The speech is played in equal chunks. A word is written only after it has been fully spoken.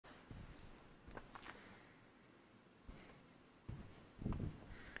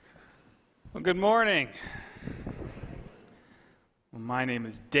Well, good morning. Well, my name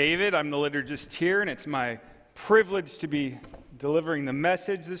is David. I'm the liturgist here, and it's my privilege to be delivering the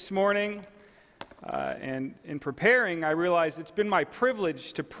message this morning. And in preparing, I realized it's been my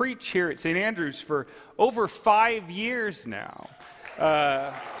privilege to preach here at St. Andrew's for over 5 years now.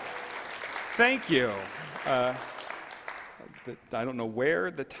 Thank you. I don't know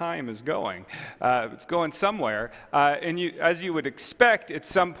where the time is going. It's going somewhere. And as you would expect, at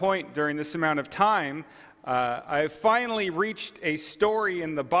some point during this amount of time, I finally reached a story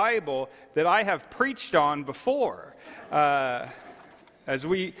in the Bible that I have preached on before. As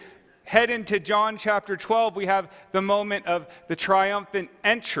we head into John chapter 12, we have the moment of the triumphant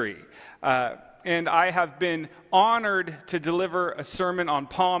entry. And I have been honored to deliver a sermon on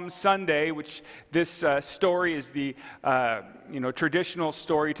Palm Sunday, which this story is the traditional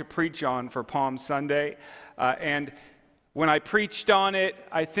story to preach on for Palm Sunday. And when I preached on it,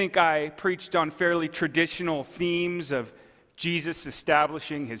 I think I preached on fairly traditional themes of Jesus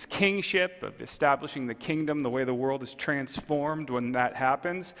establishing his kingship, of establishing the kingdom, the way the world is transformed when that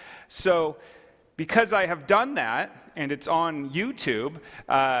happens. So because I have done that, and it's on YouTube,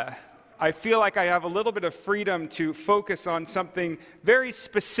 I feel like I have a little bit of freedom to focus on something very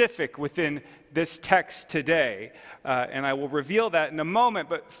specific within this text today. And I will reveal that in a moment,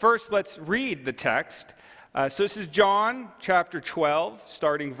 but first let's read the text. So this is John chapter 12,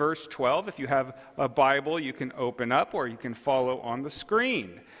 starting verse 12. If you have a Bible, you can open up or you can follow on the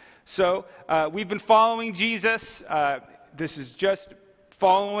screen. So we've been following Jesus. This is just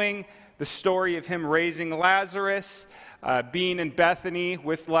following the story of him raising Lazarus, being in Bethany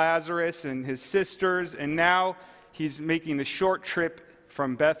with Lazarus and his sisters, and now he's making the short trip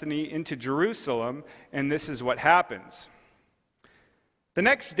from Bethany into Jerusalem, and this is what happens. The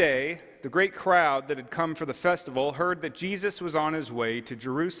next day, the great crowd that had come for the festival heard that Jesus was on his way to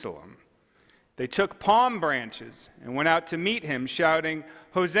Jerusalem. They took palm branches and went out to meet him, shouting,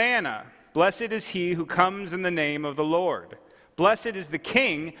 "Hosanna! Blessed is he who comes in the name of the Lord. Blessed is the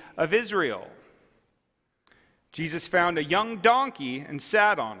King of Israel." Jesus found a young donkey and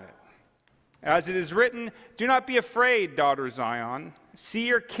sat on it. As it is written, "Do not be afraid, daughter Zion. See,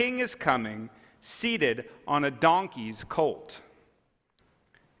 your king is coming, seated on a donkey's colt."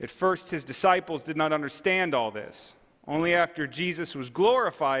 At first, his disciples did not understand all this. Only after Jesus was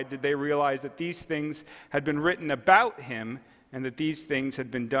glorified did they realize that these things had been written about him and that these things had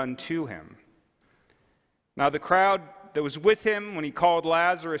been done to him. Now the crowd that was with him when he called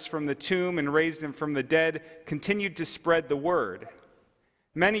Lazarus from the tomb and raised him from the dead continued to spread the word.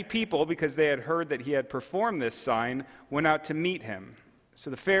 Many people, because they had heard that he had performed this sign, went out to meet him. So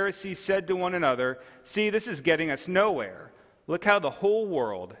the Pharisees said to one another, "See, this is getting us nowhere. Look how the whole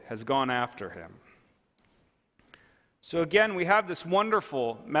world has gone after him." So again, we have this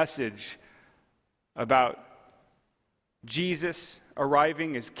wonderful message about Jesus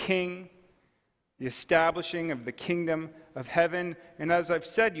arriving as king, the establishing of the kingdom of heaven. And as I've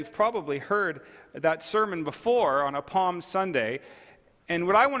said, you've probably heard that sermon before on a Palm Sunday. And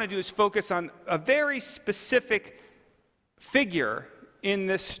what I want to do is focus on a very specific figure in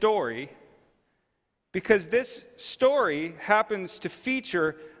this story, because this story happens to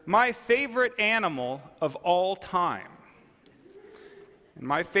feature my favorite animal of all time. And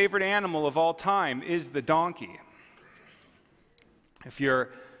my favorite animal of all time is the donkey. If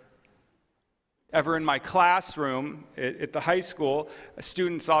you're ever in my classroom at the high school,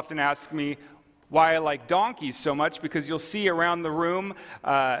 students often ask me why I like donkeys so much, because you'll see around the room,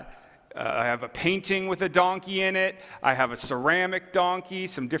 I have a painting with a donkey in it. I have a ceramic donkey,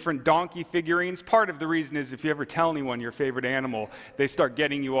 some different donkey figurines. Part of the reason is if you ever tell anyone your favorite animal, they start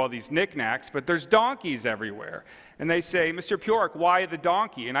getting you all these knickknacks, but there's donkeys everywhere. And they say, "Mr. Piorek, why the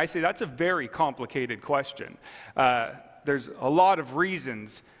donkey?" And I say, that's a very complicated question. There's a lot of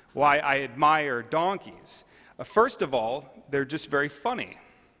reasons why I admire donkeys. First of all, they're just very funny.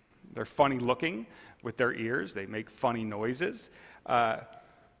 They're funny looking with their ears. They make funny noises.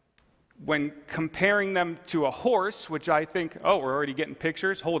 When comparing them to a horse, which I think, oh, we're already getting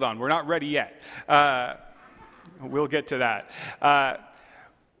pictures. Hold on, we're not ready yet. We'll get to that.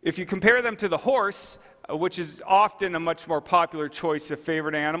 If you compare them to the horse, which is often a much more popular choice of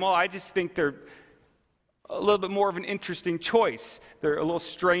favorite animal, I just think they're a little bit more of an interesting choice. They're a little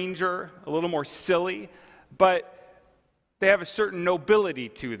stranger, a little more silly, but they have a certain nobility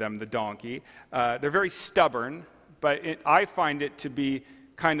to them, the donkey. They're very stubborn, but I find it to be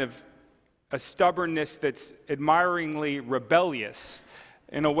kind of a stubbornness that's admiringly rebellious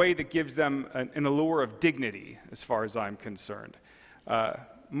in a way that gives them an allure of dignity, as far as I'm concerned.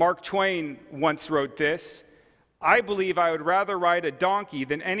 Mark Twain once wrote this: I believe I would rather ride a donkey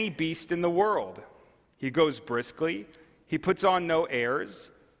than any beast in the world. He goes briskly. He puts on no airs.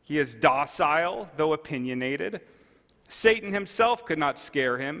 He is docile, though opinionated. Satan himself could not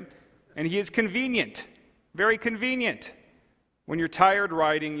scare him, and he is convenient, very convenient. When you're tired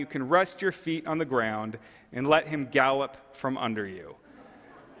riding, you can rest your feet on the ground and let him gallop from under you.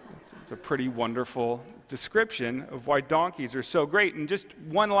 It's a pretty wonderful description of why donkeys are so great. And just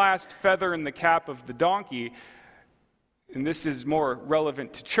one last feather in the cap of the donkey, and this is more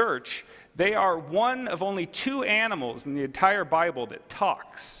relevant to church, they are one of only 2 animals in the entire Bible that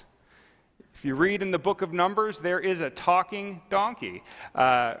talks. If you read in the book of Numbers, there is a talking donkey.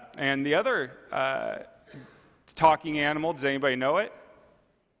 And the other talking animal, does anybody know it?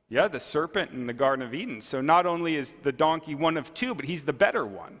 Yeah, the serpent in the Garden of Eden. So not only is the donkey one of 2, but he's the better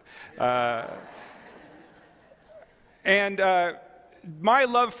one. My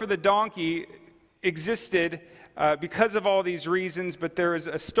love for the donkey existed because of all these reasons, but there is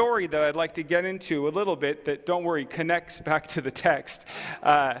a story that I'd like to get into a little bit that, don't worry, connects back to the text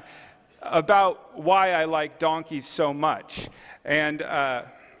about why I like donkeys so much. And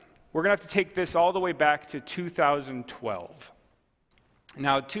we're going to have to take this all the way back to 2012.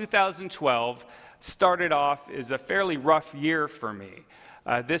 Now, 2012 started off as a fairly rough year for me.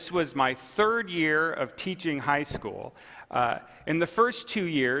 This was my 3rd year of teaching high school. In the first 2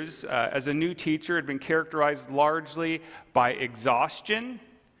 years, as a new teacher, had been characterized largely by exhaustion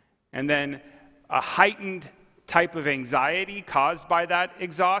and then a heightened type of anxiety caused by that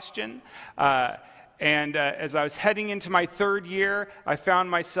exhaustion. As I was heading into my 3rd year, I found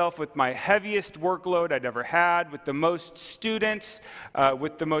myself with my heaviest workload I'd ever had, with the most students,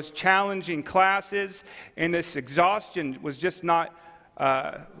 with the most challenging classes, and this exhaustion was just not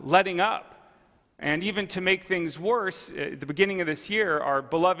letting up. And even to make things worse, at the beginning of this year, our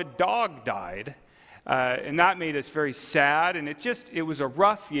beloved dog died, and that made us very sad, and it was a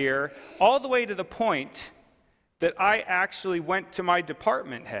rough year, all the way to the point that I actually went to my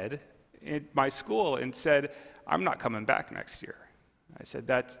department head in my school and said, I'm not coming back next year. I said,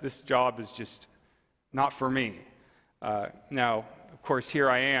 this job is just not for me. Now, of course, here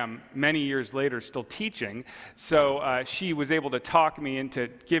I am many years later still teaching, so she was able to talk me into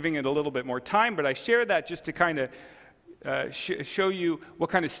giving it a little bit more time, but I share that just to kind of show you what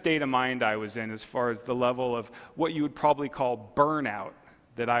kind of state of mind I was in as far as the level of what you would probably call burnout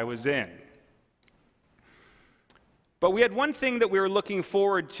that I was in. But we had one thing that we were looking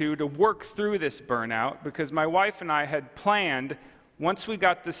forward to work through this burnout, because my wife and I had planned, once we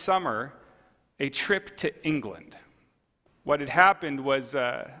got the summer, a trip to England. What had happened was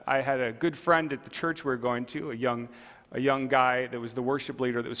I had a good friend at the church we were going to, a young guy that was the worship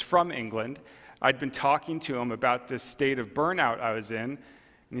leader that was from England. I'd been talking to him about this state of burnout I was in,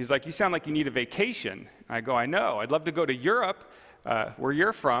 and he's like, you sound like you need a vacation. I go, I know. I'd love to go to Europe, where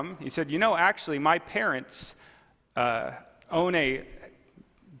you're from. He said, actually, my parents own a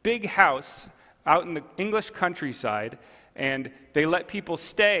big house out in the English countryside, and they let people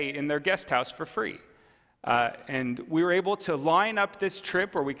stay in their guest house for free. And we were able to line up this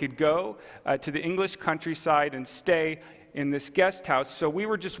trip where we could go to the English countryside and stay in this guest house. So we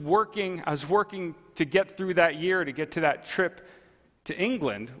were just working, I was working to get through that year, to get to that trip to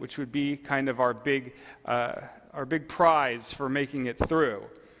England, which would be kind of our big prize for making it through.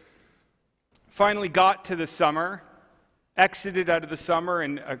 Finally got to the summer, exited out of the summer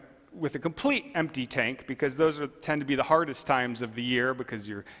and with a complete empty tank, because those tend to be the hardest times of the year because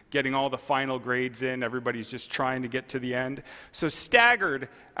you're getting all the final grades in, everybody's just trying to get to the end. So staggered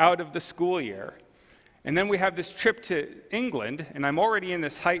out of the school year. And then we have this trip to England, and I'm already in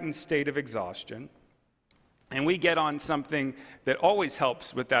this heightened state of exhaustion. And we get on something that always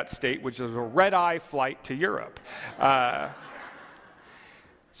helps with that state, which is a red-eye flight to Europe.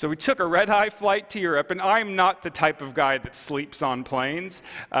 So we took a red-eye flight to Europe, and I'm not the type of guy that sleeps on planes.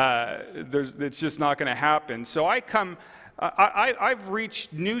 It's just not going to happen. So I've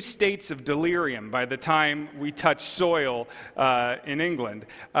reached new states of delirium by the time we touch soil in England.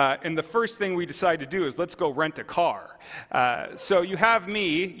 And the first thing we decide to do is let's go rent a car. So you have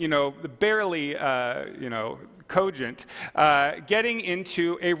me, barely, cogent, getting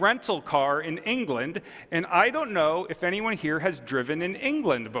into a rental car in England, and I don't know if anyone here has driven in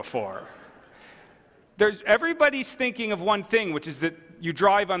England before. Everybody's thinking of one thing, which is that you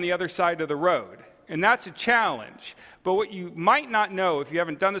drive on the other side of the road, and that's a challenge. But what you might not know, if you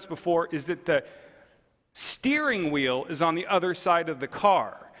haven't done this before, is that the steering wheel is on the other side of the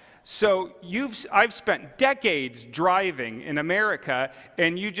car. So I've spent decades driving in America,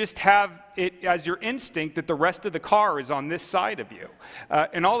 and you just have it as your instinct that the rest of the car is on this side of you.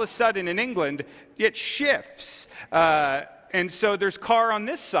 And all of a sudden in England, it shifts. And so there's car on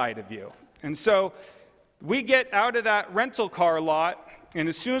this side of you. And so we get out of that rental car lot, and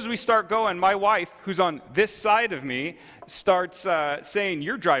as soon as we start going, my wife, who's on this side of me, starts saying,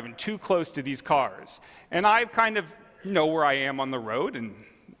 "You're driving too close to these cars." And I kind of know where I am on the road, and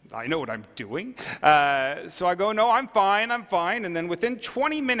I know what I'm doing. So I go, "No, I'm fine, I'm fine." And then within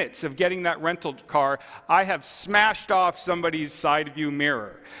 20 minutes of getting that rental car, I have smashed off somebody's side view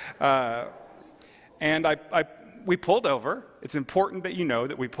mirror. And we pulled over. It's important that you know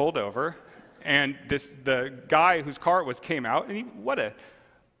that we pulled over. And the guy whose car it was came out, and what a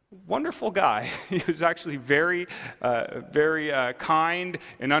wonderful guy. He was actually very kind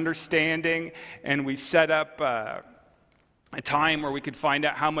and understanding, and we set up a time where we could find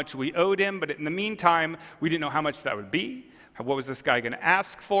out how much we owed him, but in the meantime, we didn't know how much that would be. What was this guy going to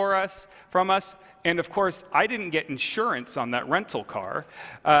ask from us? And of course, I didn't get insurance on that rental car,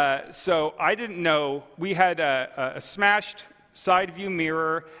 so I didn't know. We had a smashed side view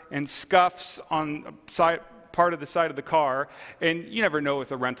mirror and scuffs on part of the side of the car, and you never know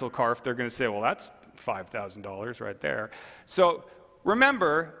with a rental car if they're going to say, "Well, that's $5,000 right there." So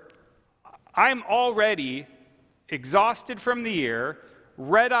remember, I'm already exhausted from the year,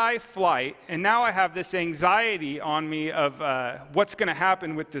 red-eye flight, and now I have this anxiety on me of what's going to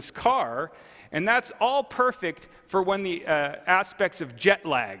happen with this car, and that's all perfect for when the aspects of jet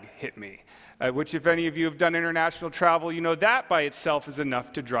lag hit me. Which, if any of you have done international travel, you know that by itself is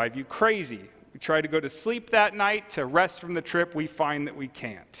enough to drive you crazy. We try to go to sleep that night to rest from the trip. We find that we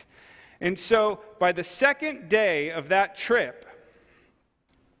can't. And so by the second day of that trip,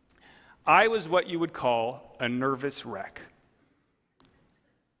 I was what you would call a nervous wreck.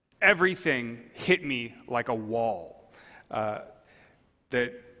 Everything hit me like a wall.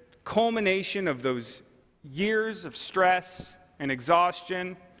 The culmination of those years of stress and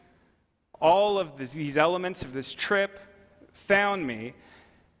exhaustion, all of these elements of this trip found me,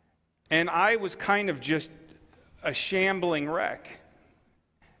 and I was kind of just a shambling wreck.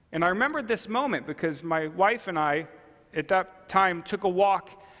 And I remembered this moment because my wife and I, at that time, took a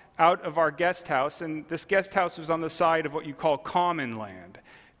walk out of our guest house, and this guest house was on the side of what you call common land.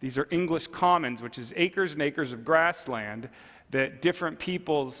 These are English commons, which is acres and acres of grassland that different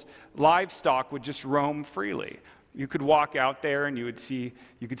people's livestock would just roam freely. You could walk out there and you could see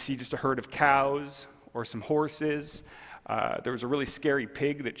just a herd of cows or some horses. There was a really scary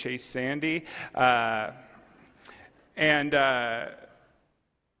pig that chased Sandy. And I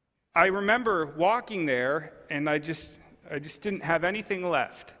remember walking there, and I just didn't have anything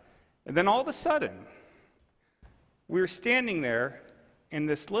left. And then all of a sudden, we were standing there, and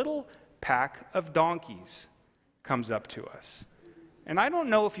this little pack of donkeys comes up to us. And I don't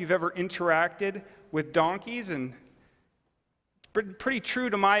know if you've ever interacted with donkeys, and it's pretty true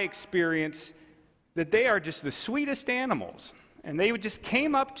to my experience that they are just the sweetest animals. And they just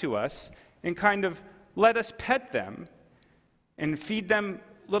came up to us and kind of let us pet them and feed them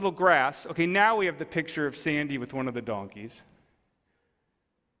little grass. Okay, now we have the picture of Sandy with one of the donkeys.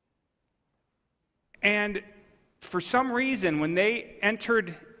 And for some reason, when they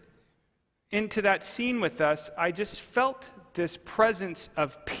entered into that scene with us, I just felt this presence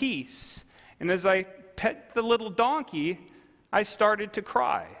of peace. And as I pet the little donkey, I started to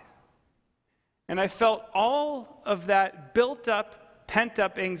cry. And I felt all of that built up, pent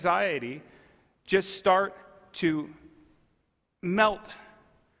up anxiety just start to melt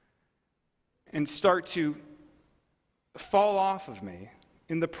and start to fall off of me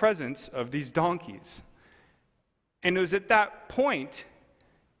in the presence of these donkeys. And it was at that point,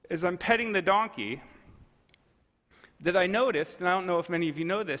 as I'm petting the donkey, that I noticed, and I don't know if many of you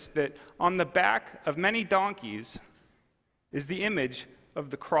know this, that on the back of many donkeys is the image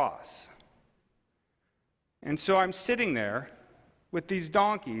of the cross. And so I'm sitting there with these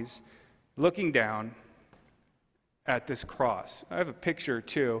donkeys looking down at this cross. I have a picture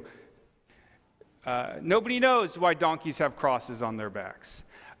too. Nobody knows why donkeys have crosses on their backs,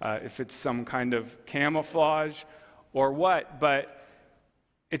 if it's some kind of camouflage or what, but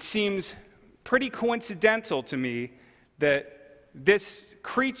it seems pretty coincidental to me that this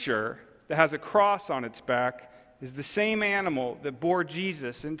creature that has a cross on its back is the same animal that bore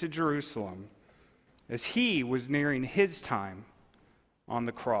Jesus into Jerusalem as he was nearing his time on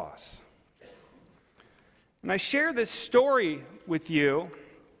the cross. And I share this story with you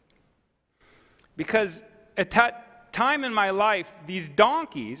because at that time in my life, these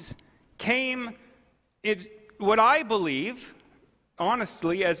donkeys came, what I believe,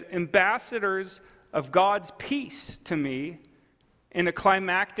 honestly, as ambassadors of God's peace to me in a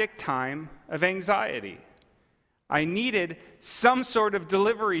climactic time of anxiety. I needed some sort of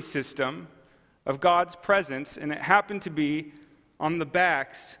delivery system of God's presence, and it happened to be on the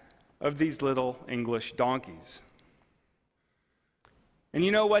backs of these little English donkeys. And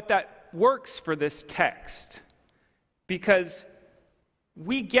you know what? That works for this text, because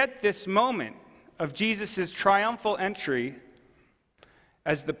we get this moment of Jesus' triumphal entry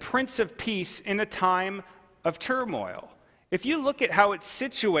as the Prince of Peace in a time of turmoil. If you look at how it's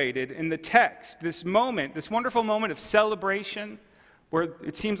situated in the text, this moment, this wonderful moment of celebration, where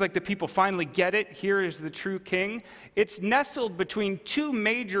it seems like the people finally get it, here is the true king, it's nestled between two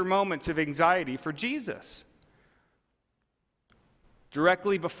major moments of anxiety for Jesus.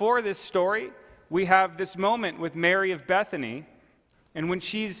 Directly before this story, we have this moment with Mary of Bethany, and when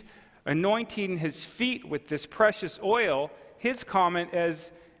she's anointing his feet with this precious oil, his comment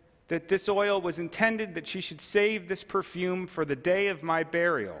is that this oil was intended that she should save this perfume for the day of my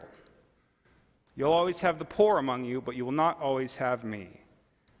burial. You'll always have the poor among you, but you will not always have me.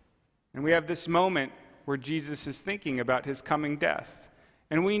 And we have this moment where Jesus is thinking about his coming death.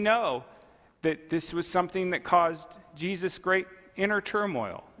 And we know that this was something that caused Jesus great inner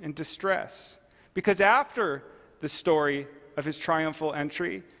turmoil and distress. Because after the story of his triumphal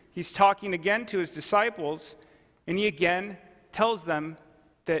entry, he's talking again to his disciples, and he again tells them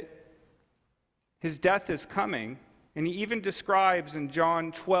that his death is coming, and he even describes in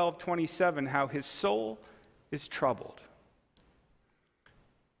John 12:27 how his soul is troubled.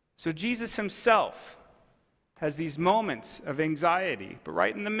 So Jesus himself has these moments of anxiety, but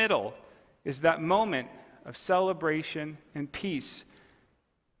right in the middle is that moment of celebration and peace,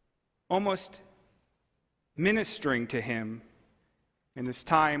 almost ministering to him in this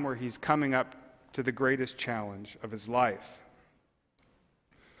time where he's coming up to the greatest challenge of his life.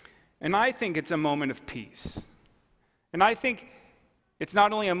 And I think it's a moment of peace. And I think it's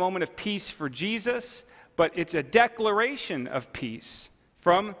not only a moment of peace for Jesus, but it's a declaration of peace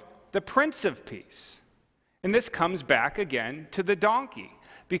from the Prince of Peace. And this comes back again to the donkey,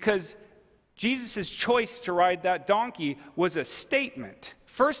 because Jesus' choice to ride that donkey was a statement.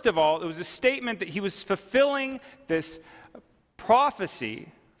 First of all, it was a statement that he was fulfilling this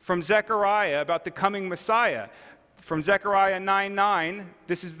prophecy from Zechariah about the coming Messiah. From Zechariah 9:9,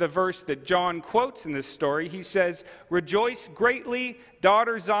 this is the verse that John quotes in this story. He says, "Rejoice greatly,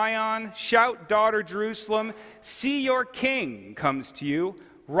 daughter Zion, shout, daughter Jerusalem, see your king comes to you,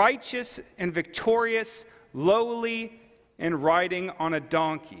 righteous and victorious, lowly and riding on a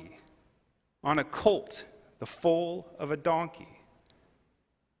donkey, on a colt, the foal of a donkey."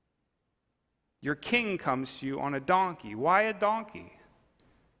 Your king comes to you on a donkey. Why a donkey?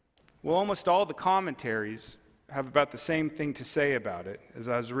 Well, almost all the commentaries have about the same thing to say about it as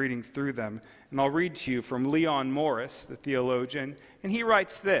I was reading through them. And I'll read to you from Leon Morris, the theologian, and he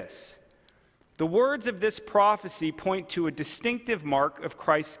writes this: "The words of this prophecy point to a distinctive mark of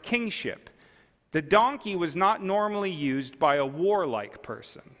Christ's kingship. The donkey was not normally used by a warlike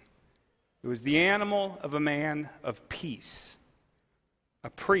person. It was the animal of a man of peace, a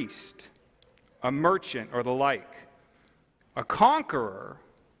priest, a merchant, or the like. A conqueror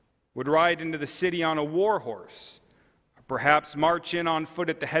would ride into the city on a war horse, or perhaps march in on foot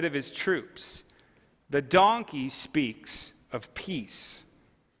at the head of his troops. The donkey speaks of peace.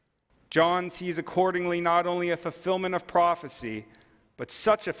 John sees accordingly not only a fulfillment of prophecy, but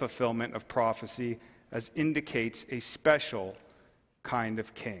such a fulfillment of prophecy as indicates a special kind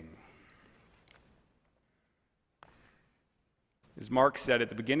of king." As Mark said at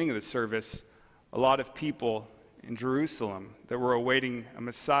the beginning of the service, a lot of people in Jerusalem that were awaiting a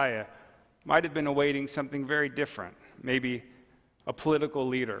Messiah might have been awaiting something very different, maybe a political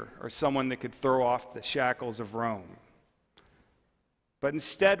leader or someone that could throw off the shackles of Rome. But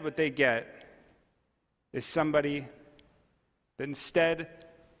instead, what they get is somebody that instead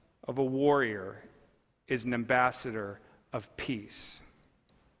of a warrior is an ambassador of peace.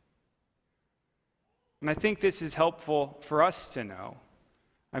 And I think this is helpful for us to know.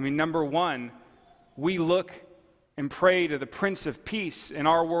 I mean, number one, we look and pray to the Prince of Peace in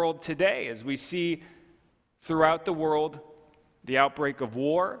our world today as we see throughout the world the outbreak of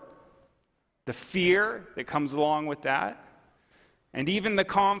war, the fear that comes along with that, and even the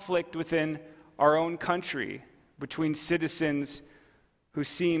conflict within our own country between citizens who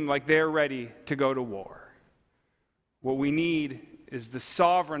seem like they're ready to go to war. What we need is the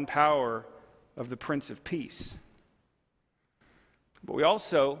sovereign power of the Prince of Peace. But we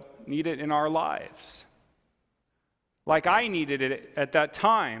also need it in our lives. Like I needed it at that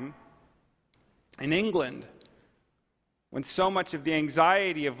time in England, when so much of the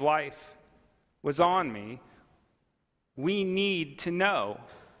anxiety of life was on me, we need to know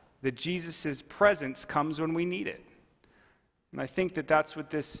that Jesus' presence comes when we need it. And I think that that's what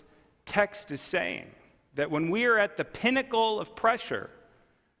this text is saying, that when we are at the pinnacle of pressure,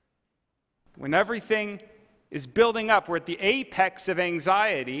 when everything is building up, we're at the apex of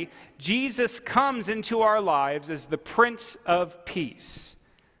anxiety, Jesus comes into our lives as the Prince of Peace.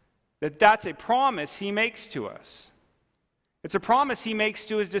 That's a promise he makes to us. It's a promise he makes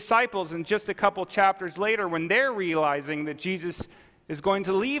to his disciples, and just a couple chapters later, when they're realizing that Jesus is going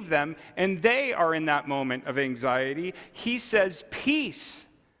to leave them, and they are in that moment of anxiety, he says, "Peace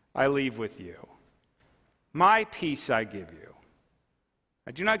I leave with you. My peace I give you.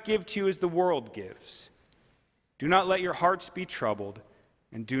 I do not give to you as the world gives. Do not let your hearts be troubled,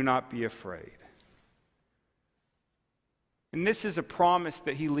 and do not be afraid." And this is a promise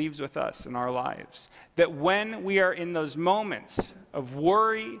that he leaves with us in our lives, that when we are in those moments of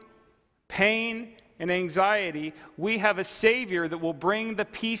worry, pain, and anxiety, we have a Savior that will bring the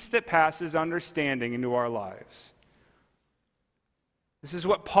peace that passes understanding into our lives. This is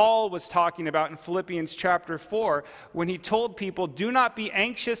what Paul was talking about in Philippians chapter 4 when he told people, "Do not be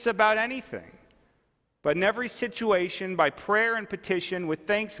anxious about anything, but in every situation, by prayer and petition, with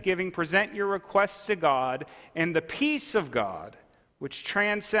thanksgiving, present your requests to God, and the peace of God, which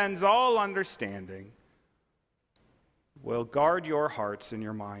transcends all understanding, will guard your hearts and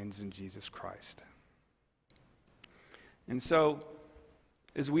your minds in Jesus Christ." And so,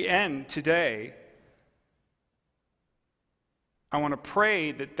 as we end today, I want to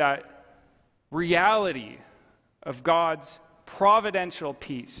pray that reality of God's providential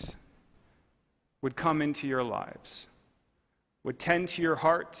peace would come into your lives, would tend to your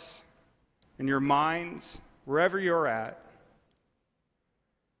hearts and your minds, wherever you're at,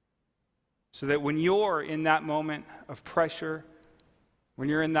 so that when you're in that moment of pressure, when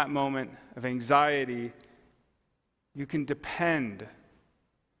you're in that moment of anxiety, you can depend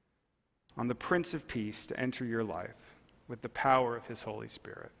on the Prince of Peace to enter your life with the power of his Holy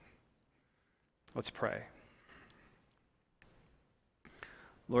Spirit. Let's pray.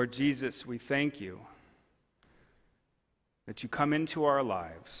 Lord Jesus, we thank you that you come into our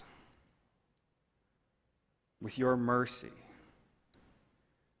lives with your mercy.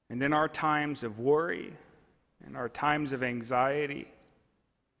 And in our times of worry, in our times of anxiety,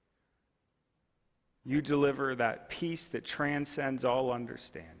 you deliver that peace that transcends all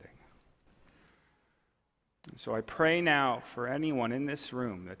understanding. And so I pray now for anyone in this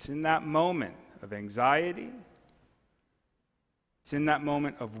room that's in that moment of anxiety, it's in that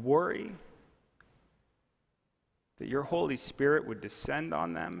moment of worry, that your Holy Spirit would descend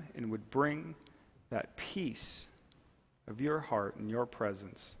on them and would bring that peace of your heart and your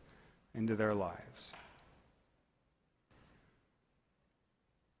presence into their lives.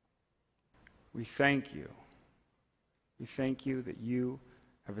 We thank you. We thank you that you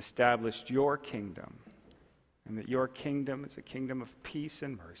have established your kingdom, and that your kingdom is a kingdom of peace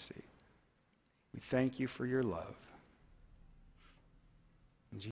and mercy. We thank you for your love.